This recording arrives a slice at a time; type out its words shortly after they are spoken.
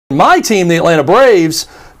My team, the Atlanta Braves,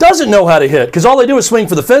 doesn't know how to hit because all they do is swing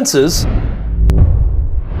for the fences.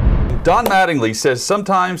 Don Mattingly says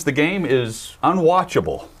sometimes the game is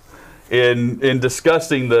unwatchable in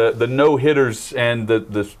discussing the no-hitters and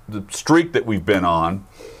the streak that we've been on,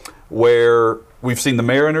 where we've seen the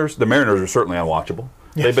Mariners. The Mariners are certainly unwatchable.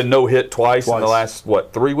 Yes. They've been no-hit twice in the last,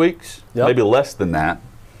 3 weeks? Yep. Maybe less than that.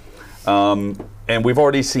 And we've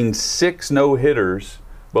already seen 6 no-hitters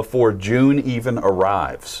before June even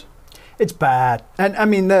arrives. It's bad. And, I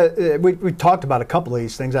mean, we talked about a couple of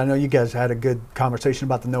these things. I know you guys had a good conversation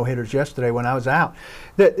about the no-hitters yesterday when I was out.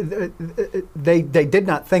 They did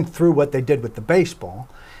not think through what they did with the baseball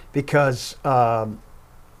because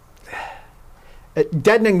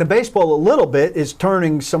deadening the baseball a little bit is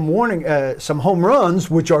turning some home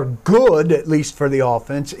runs, which are good, at least for the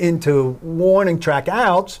offense, into warning track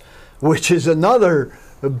outs, which is another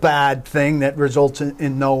bad thing that results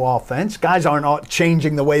in no offense. Guys aren't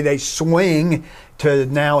changing the way they swing to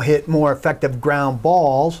now hit more effective ground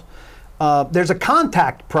balls. There's a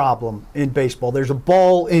contact problem in baseball. There's a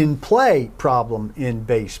ball in play problem in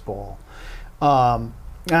baseball.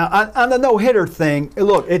 Now, on the no-hitter thing,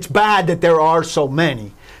 look, it's bad that there are so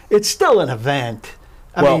many. It's still an event.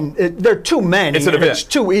 I mean, there are too many. It's an event. It's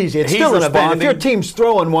too easy. It's still an event. If your team's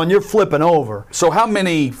throwing one, you're flipping over. So how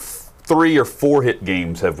many 3 or 4 hit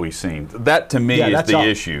games have we seen? That to me is the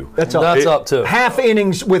issue. That's up too. Half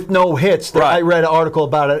innings with no hits. Right. I read an article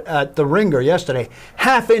about it at the Ringer yesterday.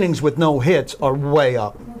 Half innings with no hits are way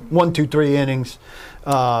up. 1, 2, 3 innings.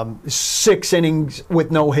 6 innings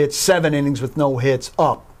with no hits. 7 innings with no hits.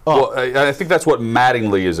 Up. Well, I think that's what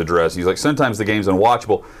Mattingly is addressing. He's like, sometimes the game's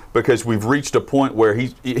unwatchable because we've reached a point where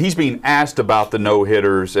he's being asked about the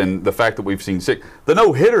no-hitters and the fact that we've seen 6. The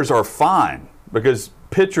no-hitters are fine because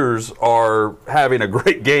pitchers are having a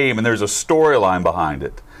great game and there's a storyline behind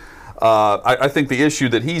it. I think the issue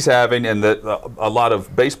that he's having and that a lot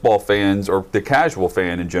of baseball fans or the casual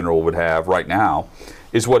fan in general would have right now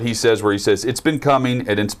is what he says, where he says it's been coming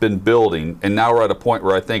and it's been building, and now we're at a point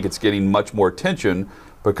where I think it's getting much more attention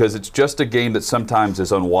because it's just a game that sometimes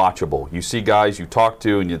is unwatchable. You see guys you talk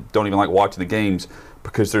to and you don't even like watching the games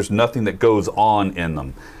because there's nothing that goes on in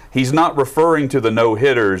them. He's not referring to the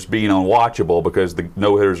no-hitters being unwatchable because the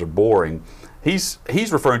no-hitters are boring. He's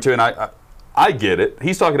referring to, and I get it,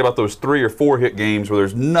 he's talking about those 3 or 4 hit games where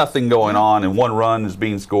there's nothing going on and 1 run is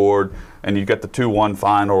being scored and you got the 2-1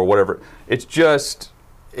 final or whatever. It's just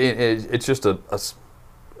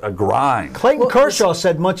a grind. Clayton Kershaw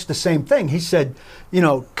said much the same thing. He said,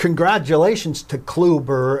 congratulations to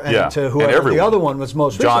Kluber and to whoever the other one was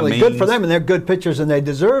most recently. Good for them, and they're good pitchers, and they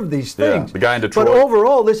deserve these things. Yeah, the guy in Detroit. But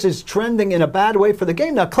overall, this is trending in a bad way for the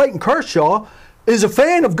game. Now, Clayton Kershaw is a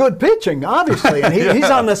fan of good pitching, obviously, and he's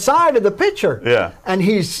on the side of the pitcher. Yeah. And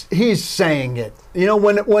he's saying it.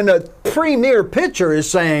 When a premier pitcher is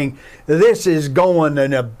saying this is going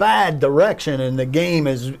in a bad direction and the game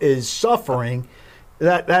is suffering,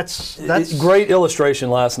 that's great illustration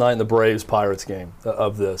last night in the Braves-Pirates game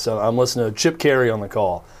of this. I'm listening to Chip Carey on the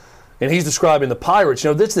call, and he's describing the Pirates.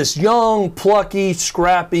 It's this young, plucky,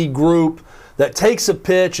 scrappy group that takes a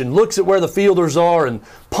pitch and looks at where the fielders are and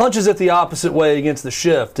punches it the opposite way against the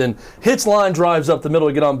shift and hits line drives up the middle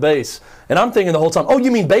to get on base. And I'm thinking the whole time, oh,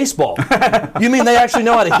 you mean baseball? You mean they actually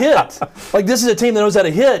know how to hit? Like, this is a team that knows how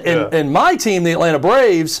to hit. And my team, the Atlanta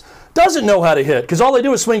Braves, doesn't know how to hit because all they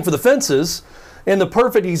do is swing for the fences. And the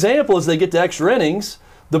perfect example is they get to extra innings.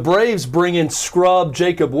 The Braves bring in scrub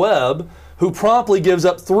Jacob Webb, who promptly gives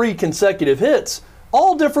up 3 consecutive hits,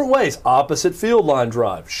 all different ways. Opposite field line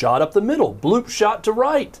drive, shot up the middle, bloop shot to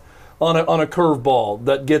right on a curveball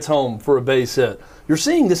that gets home for a base hit. You're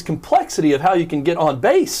seeing this complexity of how you can get on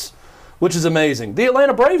base, which is amazing. The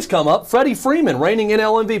Atlanta Braves come up. Freddie Freeman, reigning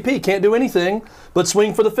NL MVP, can't do anything but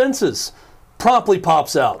swing for the fences. Promptly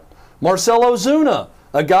pops out. Marcell Ozuna,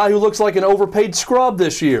 a guy who looks like an overpaid scrub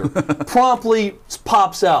this year, promptly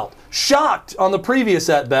pops out. Shocked on the previous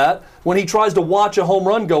at-bat when he tries to watch a home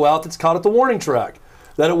run go out that's caught at the warning track,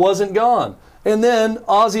 that it wasn't gone. And then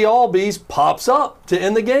Ozzie Albies pops up to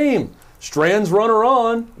end the game. Strands runner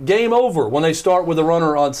on, game over when they start with a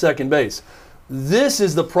runner on second base. This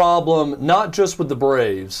is the problem, not just with the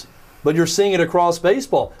Braves, but you're seeing it across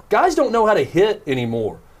baseball. Guys don't know how to hit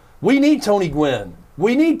anymore. We need Tony Gwynn.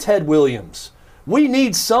 We need Ted Williams. We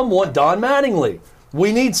need someone, Don Mattingly.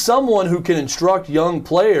 We need someone who can instruct young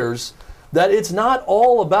players that it's not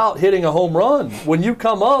all about hitting a home run. When you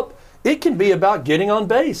come up, it can be about getting on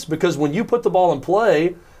base, because when you put the ball in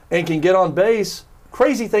play and can get on base,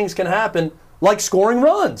 crazy things can happen, like scoring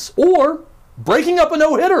runs or breaking up a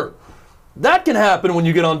no-hitter. That can happen when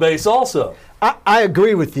you get on base also. I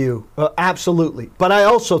agree with you, absolutely. But I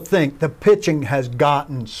also think the pitching has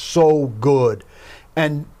gotten so good,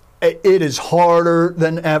 and it is harder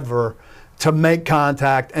than ever to make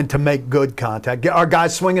contact and to make good contact. Are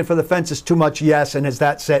guys swinging for the fences too much? Yes. And is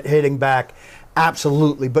that set hitting back?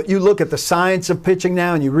 Absolutely. But you look at the science of pitching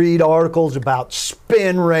now and you read articles about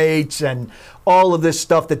spin rates and all of this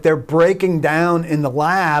stuff that they're breaking down in the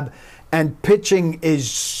lab, and pitching is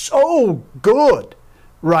so good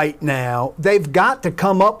right now. They've got to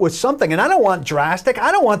come up with something. And I don't want drastic.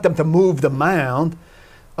 I don't want them to move the mound.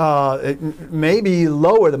 Maybe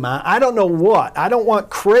lower the mound. I don't know what. I don't want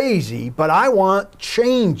crazy, but I want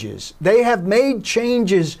changes. They have made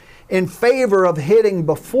changes in favor of hitting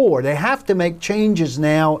before. They have to make changes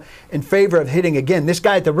now in favor of hitting again. This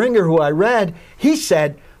guy at the Ringer who I read, he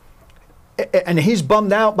said, and he's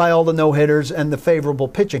bummed out by all the no-hitters and the favorable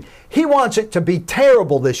pitching, he wants it to be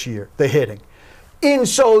terrible this year, the hitting, in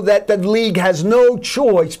so that the league has no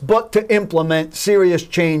choice but to implement serious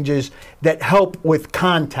changes that help with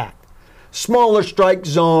contact. Smaller strike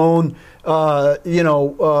zone,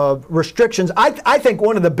 restrictions. I think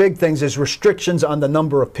one of the big things is restrictions on the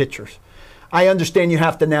number of pitchers. I understand you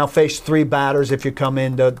have to now face 3 batters if you come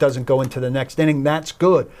in, doesn't go into the next inning. That's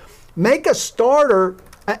good. Make a starter,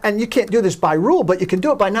 and you can't do this by rule, but you can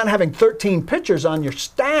do it by not having 13 pitchers on your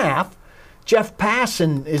staff. Jeff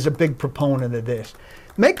Passan is a big proponent of this.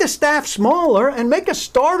 Make the staff smaller and make a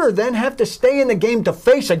starter then have to stay in the game to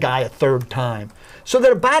face a guy a third time, so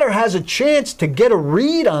that a batter has a chance to get a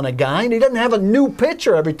read on a guy and he doesn't have a new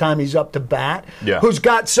pitcher every time he's up to bat who's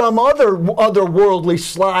got some otherworldly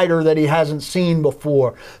slider that he hasn't seen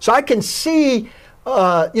before. So I can see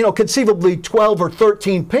conceivably 12 or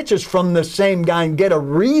 13 pitches from the same guy and get a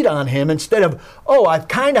read on him instead of, I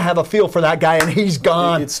kind of have a feel for that guy and he's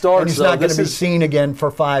gone. It starts, and he's not going to be seen again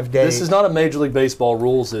for 5 days. This is not a Major League Baseball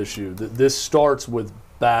rules issue. This starts with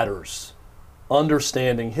batters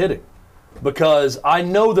understanding hitting, because I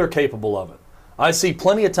know they're capable of it. I see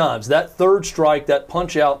plenty of times that third strike, that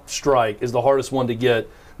punch-out strike is the hardest one to get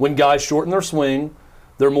when guys shorten their swing.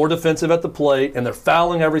 They're more defensive at the plate, and they're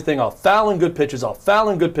fouling everything off, fouling good pitches off,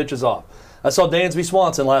 fouling good pitches off. I saw Dansby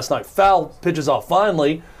Swanson last night foul pitches off.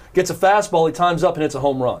 Finally, gets a fastball, he times up, and hits a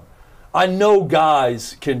home run. I know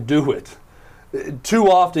guys can do it.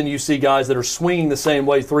 Too often you see guys that are swinging the same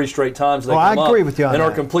way 3 straight times. They come I agree up with you on and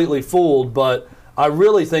that. are completely fooled, but I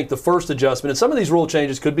really think the first adjustment, and some of these rule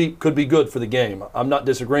changes could be good for the game. I'm not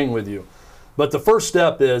disagreeing with you. But the first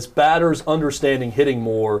step is batters understanding hitting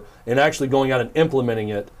more and actually going out and implementing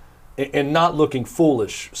it and not looking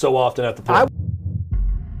foolish so often at the plate.